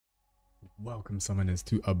Welcome summoners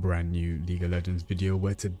to a brand new League of Legends video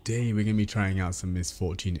where today we're going to be trying out some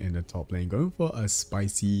Misfortune in the top lane, going for a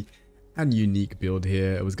spicy and unique build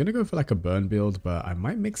here. I was going to go for like a burn build, but I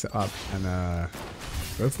might mix it up and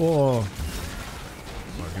go for...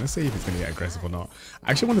 I'm going to see if it's going to get aggressive or not. I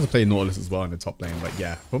actually wanted to play Nautilus as well in the top lane, but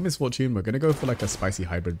yeah, for Misfortune we're going to go for like a spicy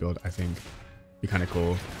hybrid build. I think be kind of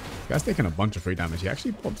cool. This guy's taking a bunch of free damage. He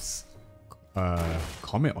actually pops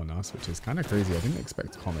Comet on us, which is kind of crazy. I didn't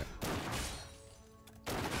expect Comet.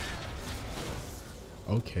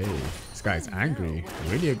 Okay, this guy's angry,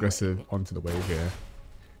 really aggressive onto the wave here.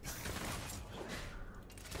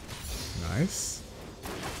 Nice.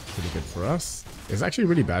 Pretty good for us. It's actually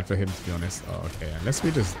really bad for him, to be honest. Oh, okay, unless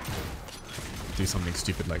we just do something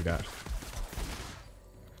stupid like that.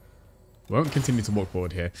 Won't continue to walk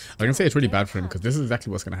forward here. I'm going to say it's really bad for him because this is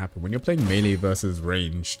exactly what's going to happen. When you're playing melee versus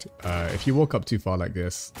ranged, if you walk up too far like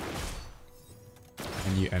this,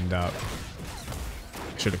 and you end up...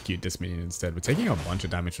 Should have queued this minion instead. We're taking a bunch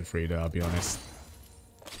of damage for free though, I'll be honest.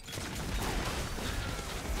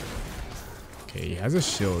 Okay, he has a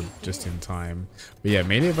shield just in time. But yeah,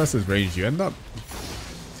 melee versus range, you end up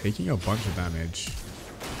taking a bunch of damage.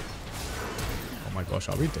 Oh my gosh,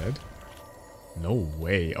 are we dead? No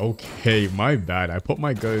way. Okay, my bad. I put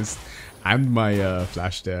my ghost and my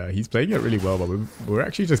flash there. He's playing it really well, but we're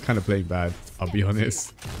actually just kind of playing bad, I'll be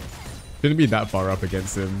honest. Shouldn't be that far up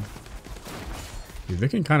against him. He's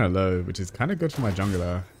looking kind of low, which is kind of good for my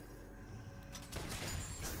jungler.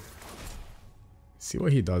 See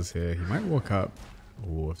what he does here. He might walk up.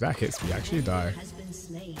 Oh, if that hits, we actually die.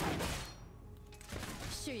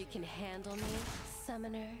 Sure you can handle me,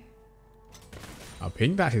 summoner. I'll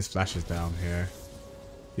ping that his flash is down here.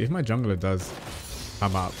 See if my jungler does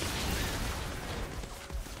come up.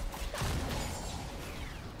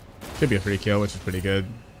 Could be a free kill, which is pretty good.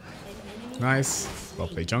 Nice. Well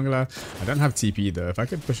played jungler. I don't have TP though. If I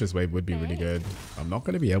could push this wave would be really good. I'm not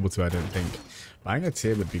going to be able to, I don't think. Buying a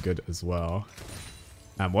tier would be good as well.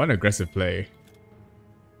 And what an aggressive play.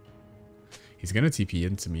 He's going to TP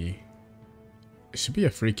into me. It should be a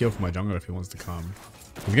free kill for my jungler if he wants to come.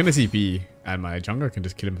 He's going to TP and my jungler can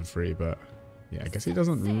just kill him for free, but yeah, I guess he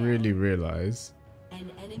doesn't really realize.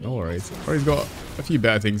 No worries. Or he's got a few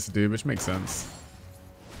better things to do, which makes sense.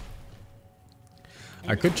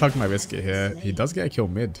 I could chug my biscuit here. He does get a kill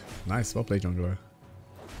mid. Nice, well played jungler.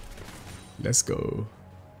 Let's go.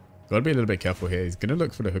 Gotta be a little bit careful here. He's gonna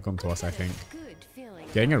look for the hook onto us, I think.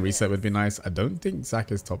 Getting a reset would be nice. I don't think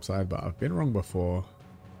Zac is topside, but I've been wrong before.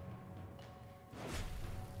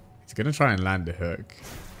 He's gonna try and land the hook.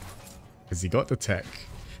 Because he got the tech.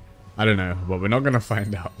 I don't know, but we're not gonna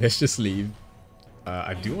find out. Let's just leave.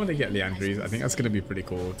 I do want to get Liandry's. I think that's gonna be pretty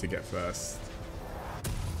cool to get first.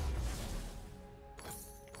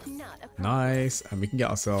 Nice, and we can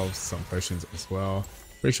get ourselves some potions as well.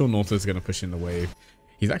 Pretty sure Nautilus is going to push in the wave.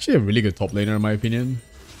 He's actually a really good top laner in my opinion.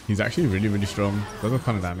 He's actually really strong. Does a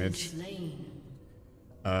ton of damage.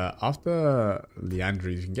 After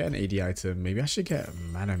Liandry, you can get an AD item. Maybe I should get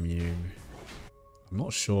Mana Immune. I'm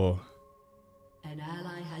not sure.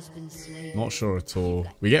 Not sure at all.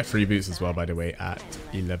 We get free boots as well, by the way, at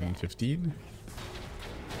 11:15.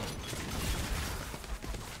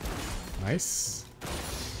 Nice.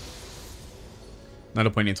 Another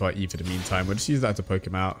point into our E for the meantime. We'll just use that to poke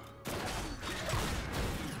him out.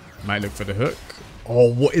 Might look for the hook.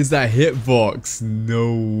 Oh, what is that hitbox?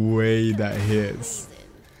 No way that hits.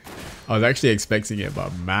 I was actually expecting it,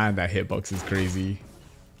 but man, that hitbox is crazy.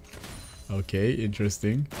 Okay,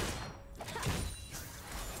 interesting.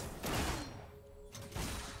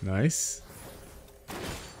 Nice.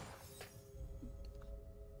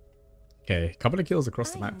 Okay, couple of kills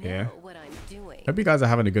across the map here. Hope you guys are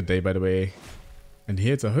having a good day, by the way. And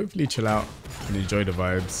here to hopefully chill out and enjoy the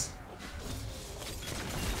vibes.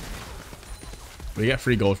 We get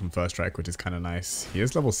free gold from first strike, which is kind of nice. He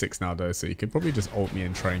is level 6 now though, so he could probably just ult me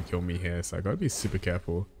and try and kill me here. So I gotta be super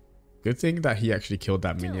careful. Good thing that he actually killed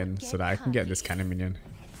that minion so that I can get this cannon minion.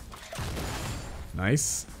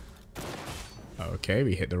 Nice. Okay,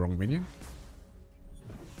 we hit the wrong minion.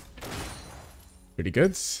 Pretty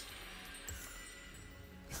good.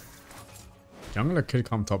 Jungler could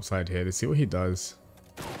come topside here to see what he does.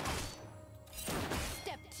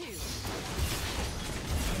 Step 2.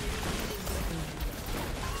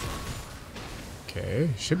 Okay,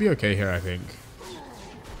 should be okay here, I think.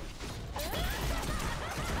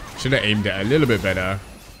 Should have aimed it a little bit better.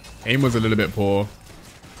 Aim was a little bit poor.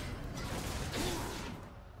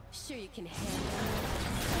 Sure you can handle.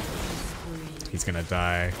 He's gonna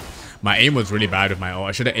die. My aim was really bad with my ult.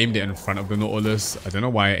 I should have aimed it in front of the Nautilus. I don't know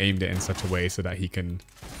why I aimed it in such a way so that he can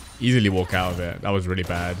easily walk out of it. That was really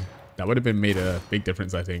bad. That would have been made a big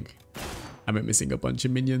difference, I think. I'm missing a bunch of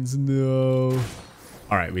minions. No.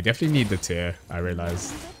 Alright, we definitely need the tier, I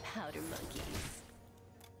realized. Powder monkeys.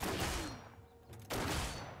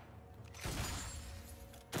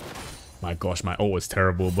 My gosh, my ult was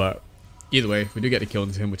terrible, but either way, we do get the kill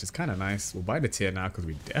into him, which is kind of nice. We'll buy the tier now because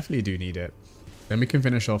we definitely do need it. Then we can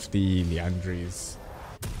finish off the Liandrys.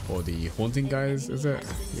 Or the Haunting guys, is it?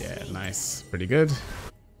 Yeah, nice. Pretty good.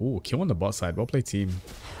 Ooh, kill on the bot side. Well played, team.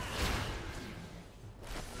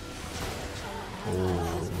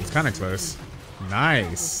 Oh, it's kind of close.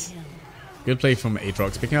 Nice. Good play from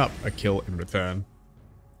Aatrox, picking up a kill in return.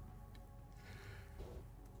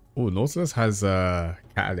 Oh, Nautilus has a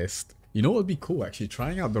Catalyst. You know what would be cool, actually?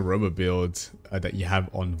 Trying out the Robo build that you have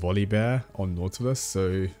on Volibear on Nautilus.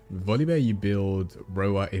 So, with Volibear, you build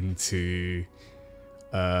Roa into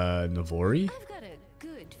Navori.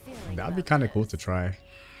 That would be kind of cool to try.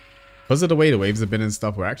 Because of the way the waves have been and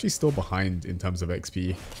stuff, we're actually still behind in terms of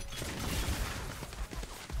XP.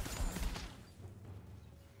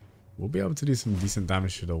 We'll be able to do some decent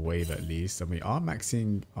damage to the wave at least. And we are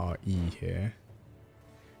maxing our E here.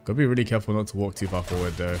 Gotta be really careful not to walk too far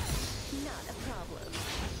forward though. Not a problem.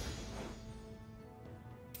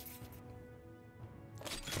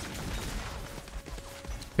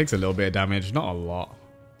 Takes a little bit of damage, not a lot.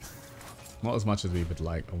 Not as much as we would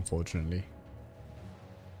like, unfortunately.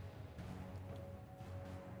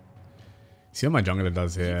 See what my jungler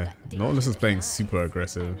does here. Nautilus is playing super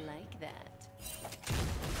aggressive.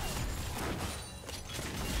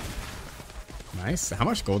 Nice. How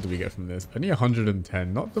much gold do we get from this? Only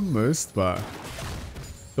 110. Not the most, but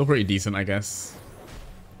still pretty decent, I guess.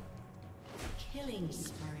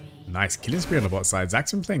 Nice. Killing spree on the bot side.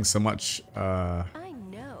 Zach's been playing so much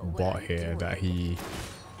bot here that he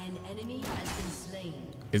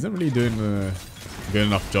isn't really doing a good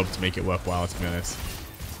enough job to make it worthwhile, to be honest.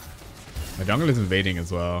 My jungler is invading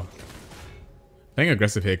as well. Playing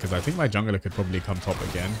aggressive here because I think my jungler could probably come top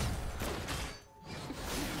again.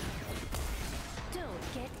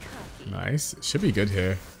 Nice. Should be good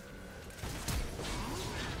here.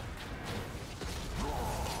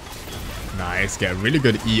 Nice. Get a really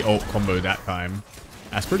good E ult combo that time.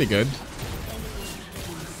 That's pretty good.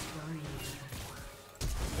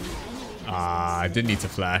 I didn't need to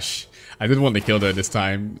flash. I didn't want to kill her this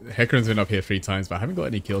time. Hecarim's been up here 3 times, but I haven't got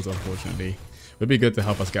any kills, unfortunately. It would be good to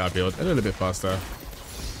help us get our build a little bit faster.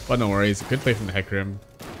 But no worries. Good play from the Hecarim.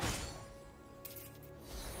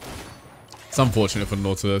 It's unfortunate for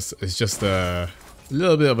Nautilus. It's just a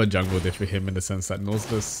little bit of a jungle diff for him in the sense that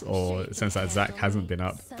Nautilus, or the sense that Zach hasn't been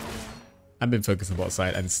up and been focused on bot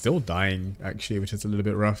side and still dying, actually, which is a little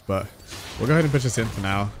bit rough, but we'll go ahead and push this in for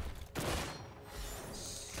now.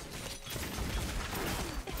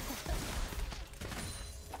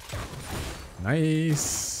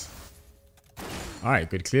 Nice. Alright,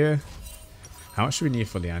 good clear. How much should we need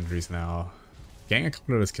for Liandry's now? Getting a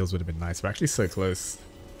couple of those kills would have been nice. We're actually so close.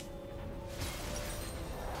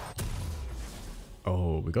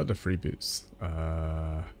 Oh, we got the free boots.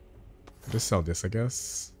 Just sell this, I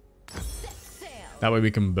guess. That way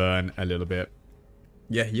we can burn a little bit.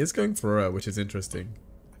 Yeah, he is going for Roa, which is interesting.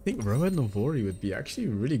 I think Roa and Navori would be actually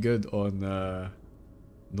really good on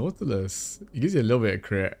Nautilus. It gives you a little bit of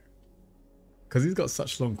crit. Because he's got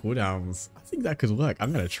such long cooldowns. I think that could work.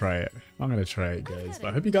 I'm going to try it. I'm going to try it, guys. But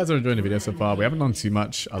I hope you guys are enjoying the video so far. We haven't done too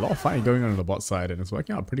much. A lot of fighting going on the bot side. And it's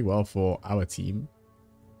working out pretty well for our team.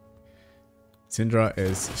 Syndra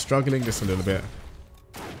is struggling just a little bit.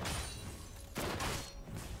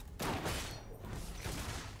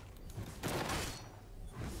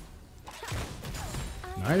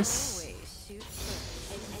 Nice.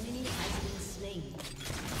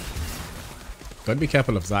 Gotta be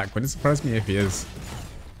careful of Zach. Wouldn't surprise me if he is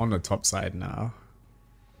on the top side now.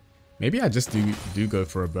 Maybe I just do go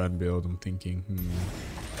for a burn build. I'm thinking,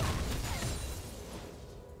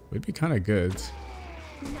 would be kind of good.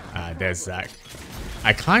 Ah, there's Zach.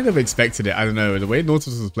 I kind of expected it. I don't know. The way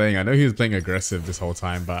Nautilus was playing, I know he was playing aggressive this whole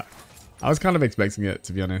time, but I was kind of expecting it,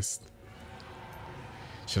 to be honest.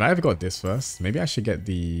 Should I have got this first? Maybe I should get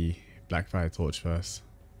the Blackfire Torch first.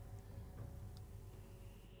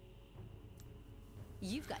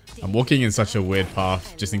 I'm walking in such a weird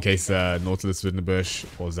path, just in case Nautilus was in the bush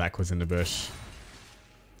or Zach was in the bush.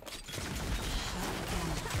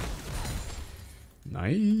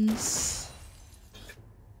 Nice.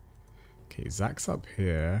 Okay, Zach's up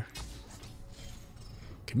here.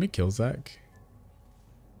 Can we kill Zach?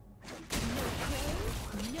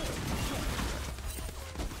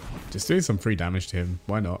 Just doing some free damage to him.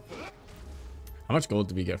 Why not? How much gold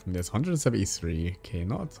do we get from this? 173. Okay,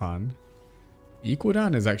 not a ton. E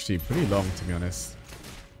cooldown is actually pretty long, to be honest.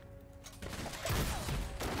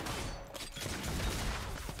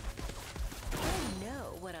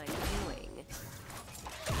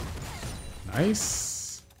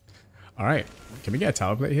 Nice. Alright. Can we get a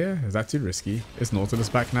tower plate here? Is that too risky? Is Nautilus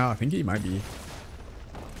back now? I think he might be.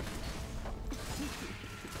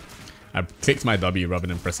 I clicked my W rather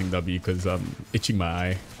than pressing W because I'm itching my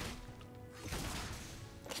eye.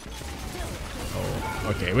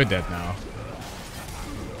 Oh, okay, we're dead now.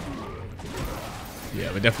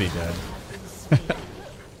 Yeah, we're definitely dead.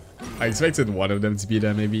 I expected one of them to be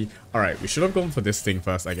there maybe. Alright, we should have gone for this thing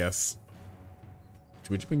first, I guess.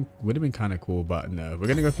 Which would have been kind of cool, but no. We're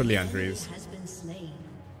going to go for Liandry's.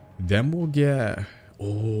 Then we'll get...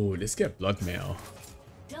 Oh, let's get Bloodmail.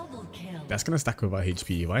 That's going to stack with our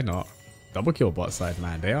HP. Why not? Double kill bot side,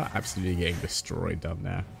 man. They are absolutely getting destroyed down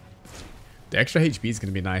there. The extra HP is going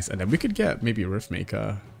to be nice. And then we could get maybe a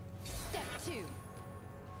Riftmaker.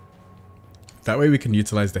 That way we can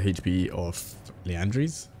utilize the HP of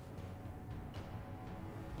Liandry's,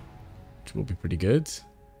 which will be pretty good.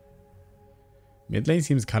 Mid lane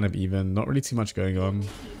seems kind of even. Not really too much going on.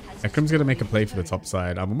 Ekram's going to make a play for the top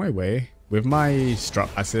side. I'm on my way. With my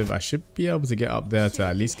strut passive, I should be able to get up there to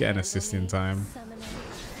at least get an assist in time.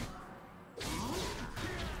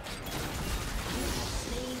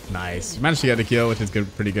 Nice. Managed to get the kill, which is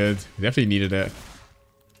good, pretty good. We definitely needed it.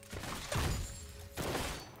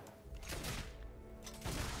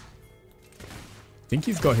 I think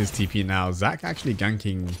he's got his TP now. Zach actually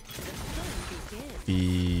ganking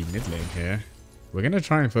the mid lane here. We're going to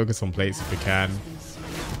try and focus on plates if we can.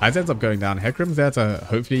 As ends up going down, Hecarim's there to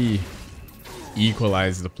hopefully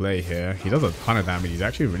equalize the play here. He does a ton of damage. He's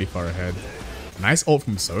actually really far ahead. Nice ult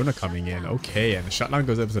from Sona coming in. Okay, and the shutdown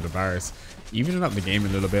goes over to the Varus, evening up the game a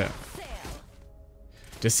little bit.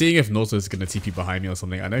 Just seeing if Nautilus is going to TP behind me or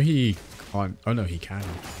something. I know he can't. Oh no, he can.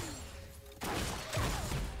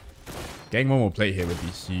 Getting one more plate here would be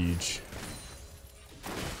huge.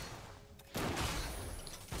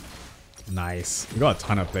 Nice. We got a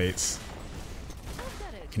ton of plates.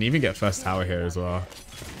 Can even get first tower here as well.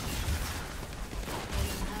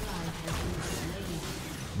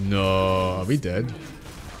 No, are we dead?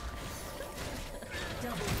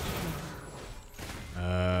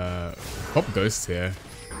 Pop Ghost here.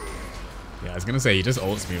 Yeah, I was gonna say he just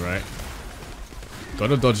ults me, right?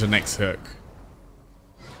 Gotta dodge the next hook.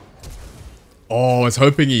 Oh, I was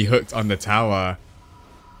hoping he hooked on the tower.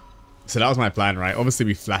 So that was my plan, right? Obviously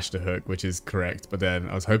we flashed the hook, which is correct. But then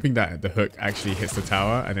I was hoping that the hook actually hits the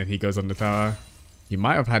tower and then he goes on the tower. He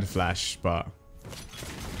might have had flash, but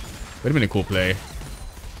would have been a cool play.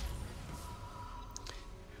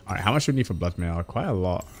 Alright, how much do we need for Bloodmail? Quite a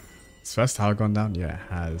lot. Has first tower gone down? Yeah, it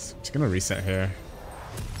has. Just gonna reset here.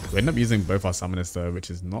 We end up using both our summoners though, which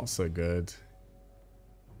is not so good.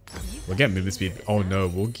 We'll get movement speed. Oh no,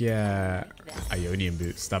 we'll get Ionian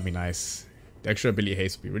boots. That'd be nice. The extra ability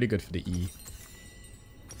haste will be really good for the E.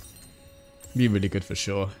 Be really good for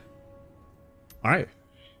sure. Alright.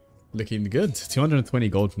 Looking good. 220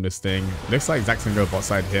 gold from this thing. Looks like Zach's gonna go bot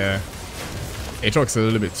side here. Aatrox a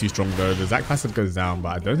little bit too strong though. The Zac passive goes down, but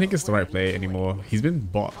I don't think it's the right play anymore. He's been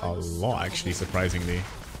bot a lot actually, surprisingly.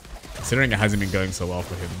 Considering it hasn't been going so well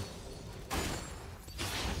for him.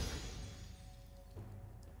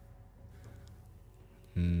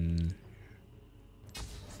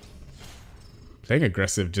 Playing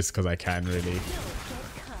aggressive just because I can, really.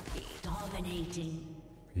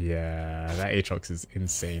 Yeah, that Aatrox is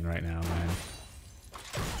insane right now, man.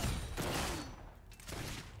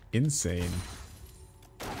 Insane.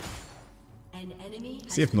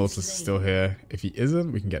 See if Nautilus is still here. If he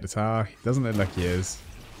isn't, we can get the tower. He doesn't look like he is,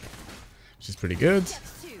 which is pretty good.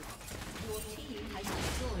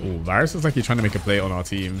 Oh, Varus looks like he's trying to make a play on our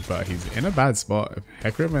team, but he's in a bad spot.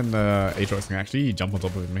 Hecarim and Aatrox can actually jump on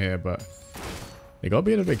top of him here, but they gotta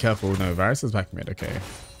be a little bit careful. No, Varus is back mid. Okay.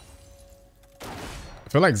 I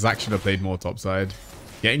feel like Zach should have played more topside.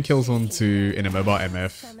 Getting kills onto in a mobile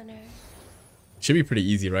MF should be pretty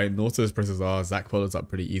easy, right? Nautilus presses R, Zach follows up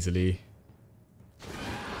pretty easily.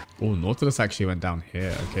 Oh, Nautilus actually went down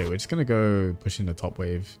here. Okay, we're just gonna go push in the top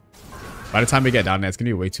wave. By the time we get down there, it's gonna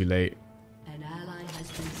be way too late.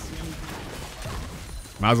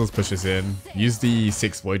 Might as well push this in. Use the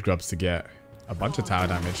 6 Void Grubs to get a bunch of tower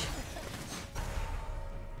damage.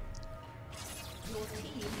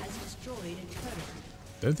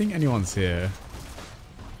 Don't think anyone's here.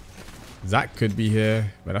 Zach could be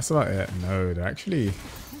here, but that's about it. No, they're actually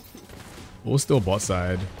all still bot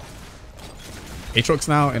side. Aatrox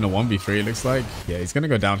now in a 1v3, it looks like. Yeah, he's going to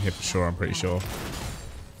go down here for sure, I'm pretty sure.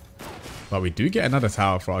 But we do get another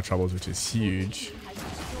tower for our troubles, which is huge.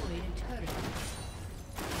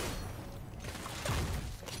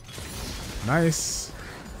 Nice.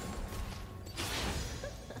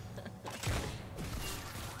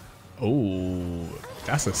 Oh,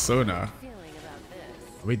 that's a Sona.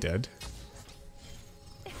 Are we dead?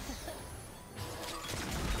 I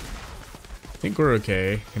think we're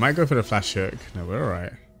okay. He might go for the flash hook. No, we're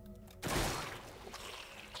alright.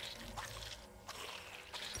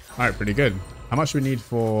 Alright, pretty good. How much do we need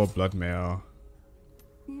for Bloodmail?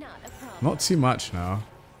 Not too much now.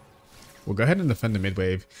 We'll go ahead and defend the mid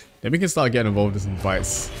wave. Then we can start getting involved in some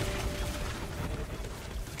fights,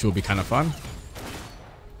 which will be kind of fun.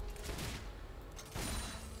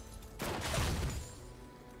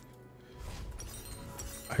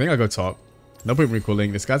 I think I'll go top. No point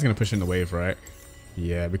recalling. This guy's going to push in the wave, right?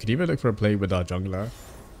 Yeah, we could either look for a play with our jungler,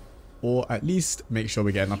 or at least make sure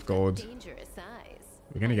we get enough gold.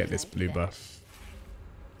 We're going to get this blue buff.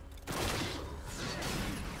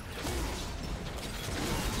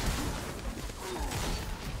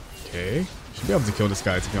 Okay. Should be able to kill this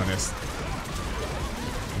guy, to be honest.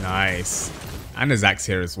 Nice. And the Zack's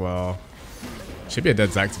here as well. Should be a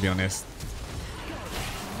dead Zack, to be honest.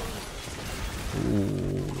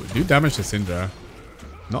 Ooh, do damage to Syndra.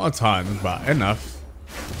 Not a ton, but enough.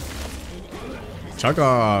 Chug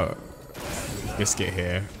our biscuit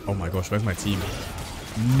here. Oh my gosh, where's my team?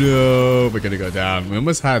 No, we're gonna go down. We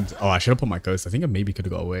almost had... Oh, I should have put my ghost. I think I maybe could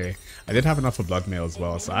have got away. I did have enough for Bloodmail as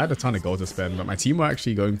well, so I had a ton of gold to spend, but my team were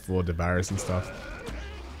actually going for the Varus and stuff.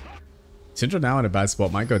 Syndra now in a bad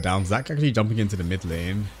spot, might go down. Zack actually jumping into the mid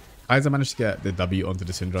lane. Kaiser managed to get the W onto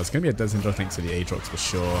the Syndra. It's going to be a dead Syndra thanks to the Aatrox for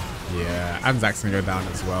sure. Yeah, and Zack's going to go down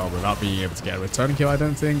as well without being able to get a return kill, I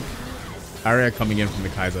don't think. Area coming in from the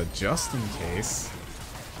Kaiser just in case.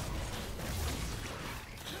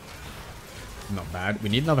 Not bad. We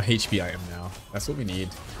need another HP item now. That's what we need.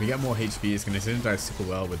 If we get more HP, it's going to synergize super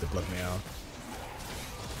well with the Bloodmail.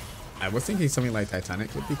 I was thinking something like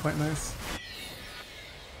Titanic would be quite nice.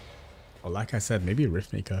 Or like I said, maybe a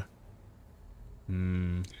Riftmaker.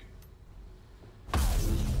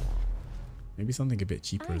 Maybe something a bit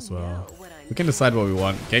cheaper as well. We can decide what we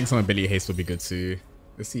want. Getting some ability haste would be good too.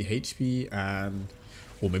 Let's see, HP and...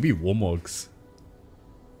 Or maybe Warmogs.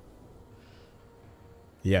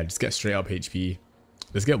 Yeah, just get straight up HP.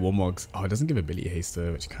 Let's get Warmogs. Oh, it doesn't give ability haste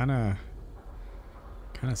though, which kind of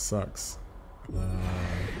sucks.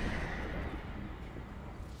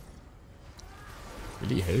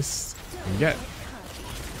 Ability haste. We can get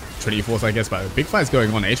 24th, I guess, but a big fight's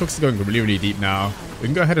going on. Aatrox is going really, really deep now. We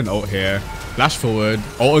can go ahead and ult here. Flash forward.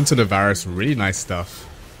 Ult into the Varus. Really nice stuff.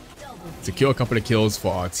 Secure a couple of kills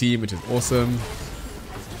for our team, which is awesome.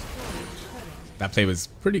 That play was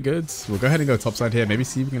pretty good. We'll go ahead and go topside here. Maybe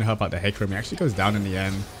see if we can help out the Hecarim. He actually goes down in the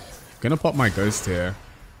end. Gonna pop my ghost here.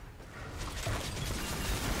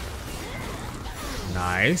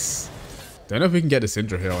 Nice. Don't know if we can get the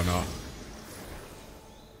Syndra here or not.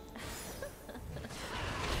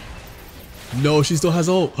 No, she still has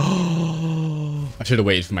ult. Oh, I should have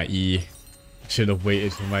waited for my E. Should have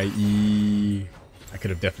waited for my E. I could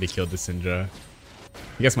have definitely killed the Syndra.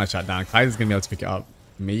 He gets my shot down. Kaiser's gonna be able to pick it up.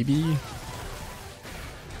 Maybe.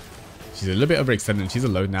 She's a little bit overextended. She's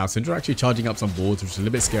alone now. Syndra actually charging up some wards, which is a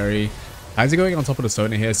little bit scary. Kaiser going on top of the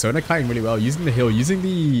Sona here. Sona kiting really well. Using the heal. Using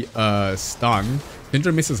the stun.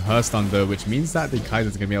 Syndra misses her stun though, which means that the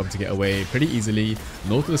Kaiser's going to be able to get away pretty easily.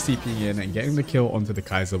 Nautilus TPing in and getting the kill onto the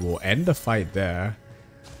Kaiser will end the fight there.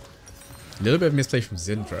 A little bit of misplay from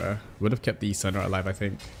Syndra. Would have kept the Sona alive, I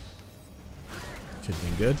think. Should have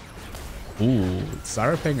been good. Ooh,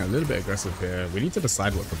 Zyra playing a little bit aggressive here. We need to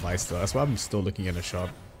decide what to buy still. That's why I'm still looking in a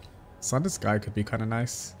shop. Sundered Sky could be kind of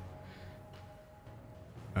nice.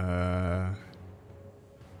 I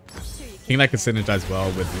think that could synergize well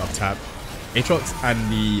with Love Tap. Aatrox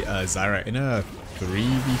and the Zyra in a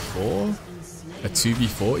 3v4? A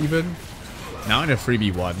 2v4 even? Now in a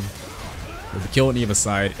 3v1. With the kill on either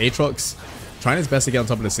side. Aatrox trying his best to get on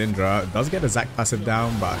top of the Syndra. Does get a Zack passive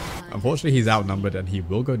down, but unfortunately he's outnumbered and he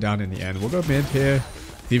will go down in the end. We'll go mid here.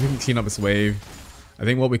 See if we can clean up this wave. I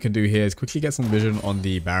think what we can do here is quickly get some vision on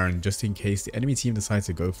the Baron just in case the enemy team decides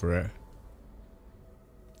to go for it.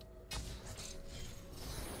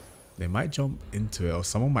 They might jump into it or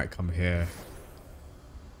someone might come here.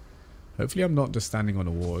 Hopefully I'm not just standing on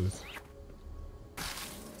a wall.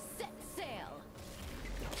 Set sail.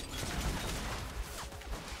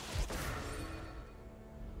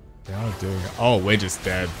 They are doing it. Oh, we're just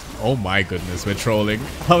dead. Oh my goodness, we're trolling.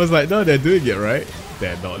 I was like, no, they're doing it, right?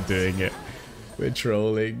 They're not doing it. We're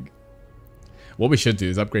trolling. What we should do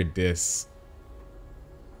is upgrade this.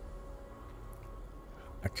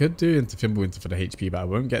 I could do into Fimbulwinter for the HP, but I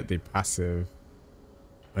won't get the passive.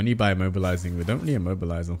 Only by immobilizing. We don't really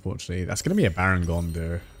immobilize, unfortunately. That's going to be a Baron gone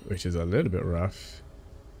there, which is a little bit rough.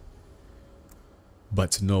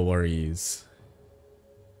 But no worries.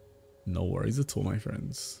 No worries at all, my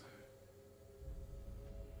friends.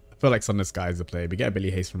 feel like Sundered Sky is the play. We get a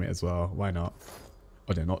Billy Haste from it as well. Why not?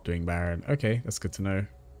 Oh, they're not doing Baron. Okay, that's good to know.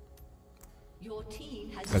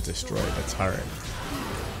 Let's destroy the turret.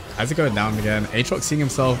 As it goes down again, Aatrox seeing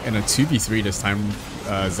himself in a 2v3 this time.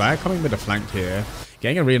 Xayah coming with a flank here.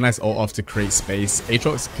 Getting a really nice ult off to create space.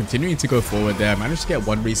 Aatrox continuing to go forward there. Managed to get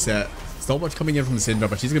one reset. Stopwatch coming in from Syndra,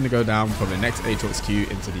 but she's going to go down from the next Aatrox Q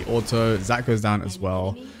into the auto. Zac goes down as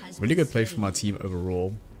well. Really good play from our team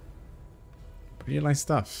overall. Pretty nice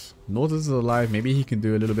stuff. Nautilus is alive. Maybe he can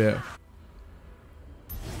do a little bit.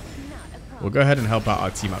 We'll go ahead and help out our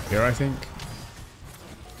team up here, I think.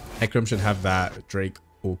 Hecarim should have that Drake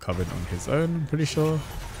all covered on his own, I'm pretty sure.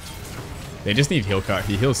 They just need heal cut.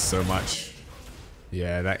 He heals so much.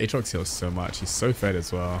 Yeah, that Aatrox heals so much. He's so fed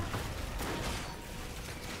as well.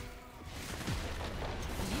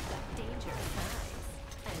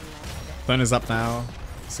 Phone is up now,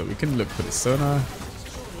 so we can look for the Sona.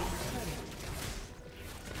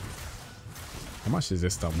 How much is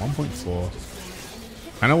this done?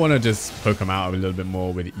 1.4. I don't want to just poke him out a little bit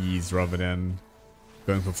more with ease rather than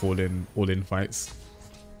going for all-in fights.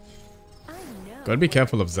 Gotta be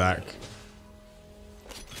careful of Zac.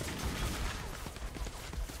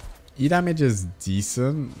 E damage is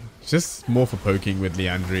decent, just more for poking with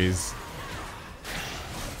Liandry's.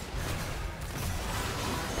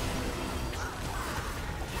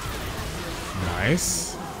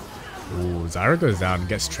 Nice. Ooh, Zyra goes down and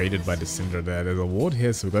gets traded by the Syndra there. There's a ward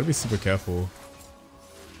here, so we've got to be super careful.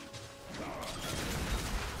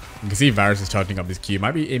 You can see Varus is charging up his Q.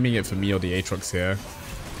 Might be aiming it for me or the Aatrox here.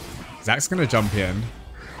 Zac's going to jump in.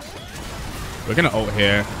 We're going to ult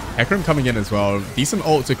here. Hecarim coming in as well. Decent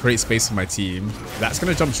ult to create space for my team. Zac's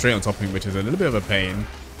going to jump straight on top of me, which is a little bit of a pain.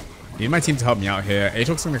 Need my team to help me out here.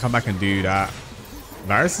 Aatrox is going to come back and do that.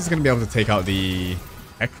 Varus is going to be able to take out the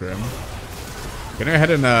Hecarim. Gonna go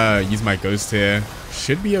ahead and use my ghost here.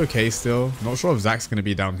 Should be okay still. Not sure if Zac's gonna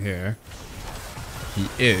be down here. He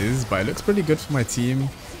is, but it looks pretty good for my team.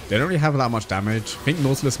 They don't really have that much damage. I think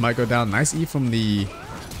Nautilus might go down. Nice E from the...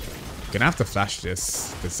 Gonna have to flash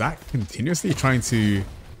this. But Zac continuously trying to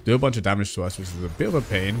do a bunch of damage to us, which is a bit of a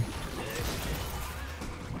pain.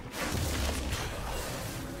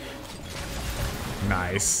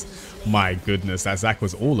 Nice. My goodness, that Zac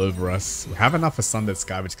was all over us. We have enough for Sundered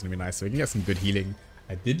Sky, which is going to be nice, so we can get some good healing.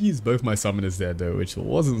 I did use both my summoners there though, which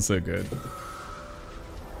wasn't so good.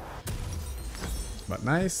 But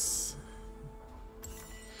nice.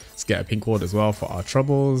 Let's get a pink ward as well for our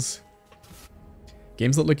troubles.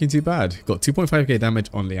 Game's not looking too bad. Got 2.5k damage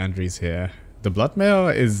on Liandry's here. The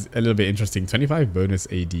Bloodmail is a little bit interesting. 25 bonus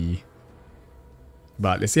AD.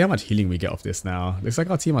 But let's see how much healing we get off this now. Looks like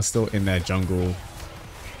our team are still in their jungle.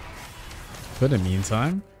 For the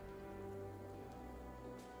meantime,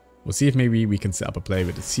 we'll see if maybe we can set up a play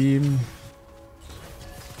with the team.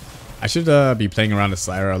 I should be playing around with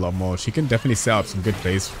Syra a lot more. She can definitely set up some good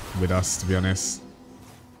plays with us, to be honest.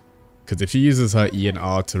 Because if she uses her E and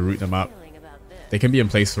R to root them up, they can be in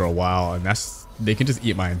place for a while, and they can just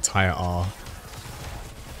eat my entire R.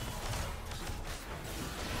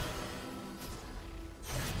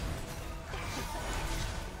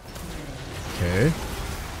 Okay.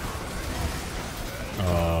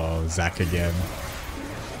 Oh, Zac again.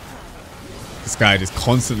 This guy is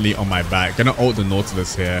constantly on my back. Gonna ult the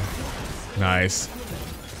Nautilus here. Nice.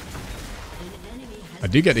 I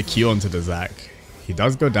do get the Q onto the Zac. He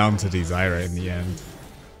does go down to the Zyra in the end.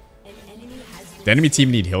 The enemy team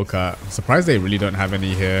need heal cut. I'm surprised they really don't have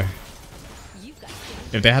any here.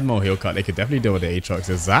 If they had more heal cut, they could definitely deal with the Aatrox.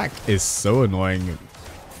 The Zac is so annoying.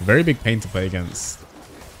 Very big pain to play against.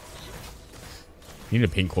 Need a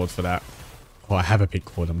pink ward for that. Oh, I have a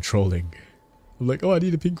pink ward. I'm trolling. I'm like, oh, I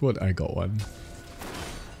need a pink ward. I got one.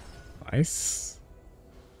 Nice.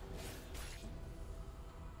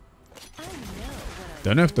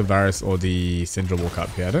 Don't know if the Varus or the Syndra walk up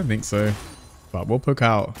here. I don't think so. But we'll poke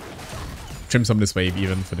out. Trim some of this wave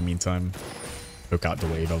even for the meantime. Poke out the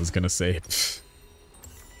wave, I was going to say.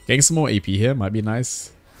 Getting some more AP here might be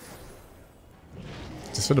nice.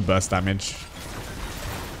 Just for the burst damage.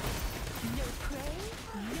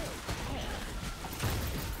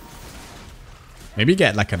 Maybe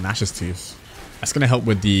get like a Nashors Tooth. That's going to help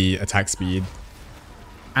with the attack speed.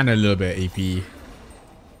 And a little bit AP.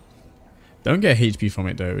 Don't get HP from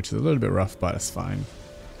it though, which is a little bit rough, but that's fine.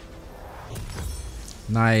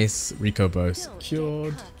 Nice. Rico bow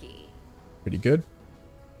secured. Pretty good.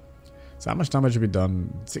 So how much damage have we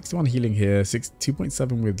done? 61 healing here.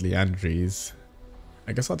 2.7 with Liandry's.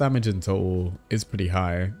 I guess our damage in total is pretty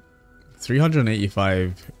high.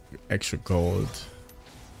 385 extra gold.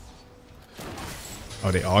 Oh,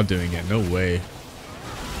 they are doing it. No way.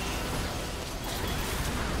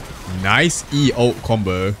 Nice E ult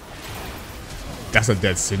combo. That's a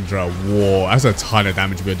dead Syndra. Whoa, that's a ton of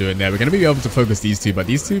damage we're doing there. We're going to be able to focus these two, but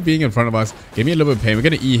these two being in front of us give me a little bit of pain. We're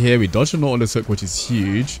going to E here. We dodge the Nautilus hook, which is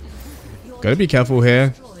huge. Got to be careful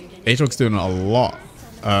here. Aatrox's doing a lot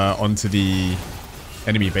onto the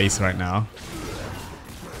enemy base right now.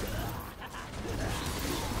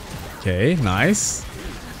 Okay, nice.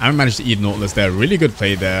 I managed to eat Nautilus there. Really good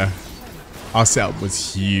play there. Our setup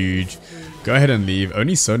was huge. Go ahead and leave.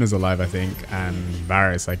 Only Sona's alive, I think, and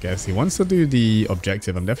Varus, I guess. He wants to do the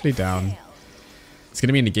objective. I'm definitely down. It's going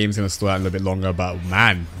to mean the game's going to stall out a little bit longer, but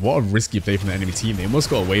man, what a risky play from the enemy team. They almost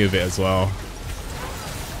got away with it as well.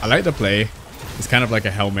 I like the play. It's kind of like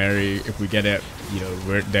a Hail Mary. If we get it, you know,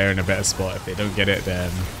 they're in a better spot. If they don't get it,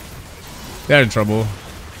 then they're in trouble.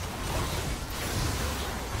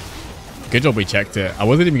 Good job we checked it. I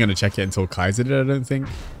wasn't even going to check it until Kaiser did, I don't think.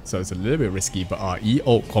 So it's a little bit risky, but our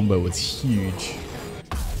E-ult combo was huge.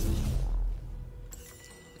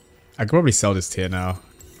 I could probably sell this tier now.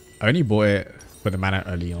 I only bought it for the mana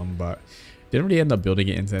early on, but didn't really end up building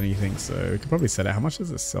it into anything, so we could probably sell it. How much does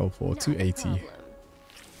it sell for? 280.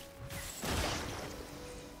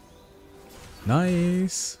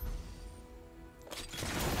 Nice.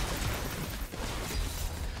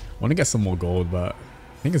 I want to get some more gold, but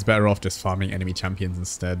I think it's better off just farming enemy champions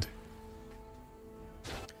instead.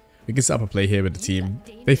 We can set up a play here with the team.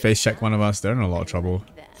 They face check one of us, they're in a lot of trouble.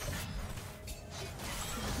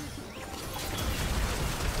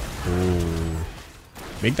 Ooh.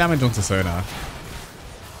 Big damage onto Sona.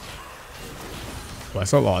 Well,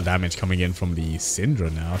 that's a lot of damage coming in from the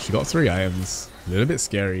Syndra now. She got 3 items. A little bit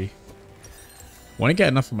scary. Want to get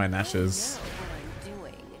enough of my Nashors.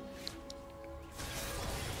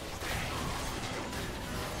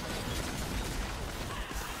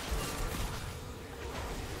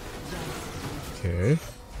 Okay.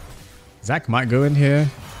 Zach might go in here.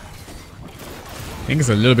 I think it's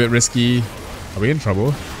a little bit risky. Are we in trouble?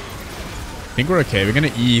 I think we're okay. We're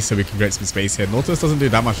going to E so we can create some space here. Nautilus doesn't do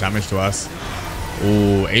that much damage to us.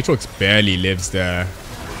 Oh, Aatrox barely lives there.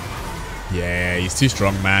 Yeah, he's too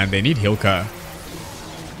strong, man. They need heal cut.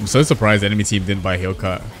 I'm so surprised the enemy team didn't buy heal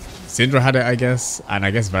cut. Syndra had it, I guess. And I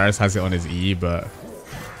guess Varus has it on his E, but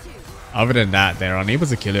other than that, they're unable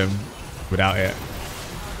to kill him without it.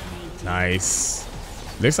 Nice.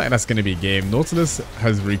 Looks like that's going to be game. Nautilus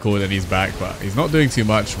has recalled and he's back, but he's not doing too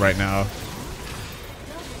much right now.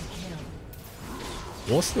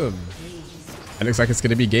 Awesome. It looks like it's going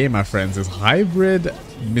to be game, my friends. This hybrid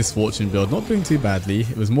misfortune build, not doing too badly.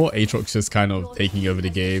 It was more Aatrox just kind of taking over the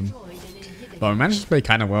game. But we managed to play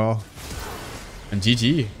kind of well. And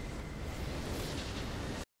GG.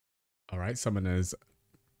 Alright, Summoners.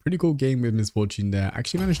 Pretty cool game with Misfortune there.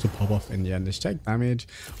 Actually managed to pop off in the end. This check damage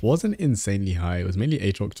wasn't insanely high. It was mainly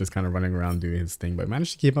Aatrox just kind of running around doing his thing. But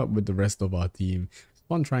managed to keep up with the rest of our team. It's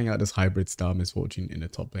fun trying out this hybrid style Misfortune in the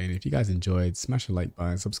top lane. If you guys enjoyed, smash a like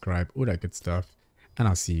button, subscribe, all that good stuff. And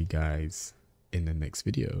I'll see you guys in the next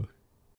video.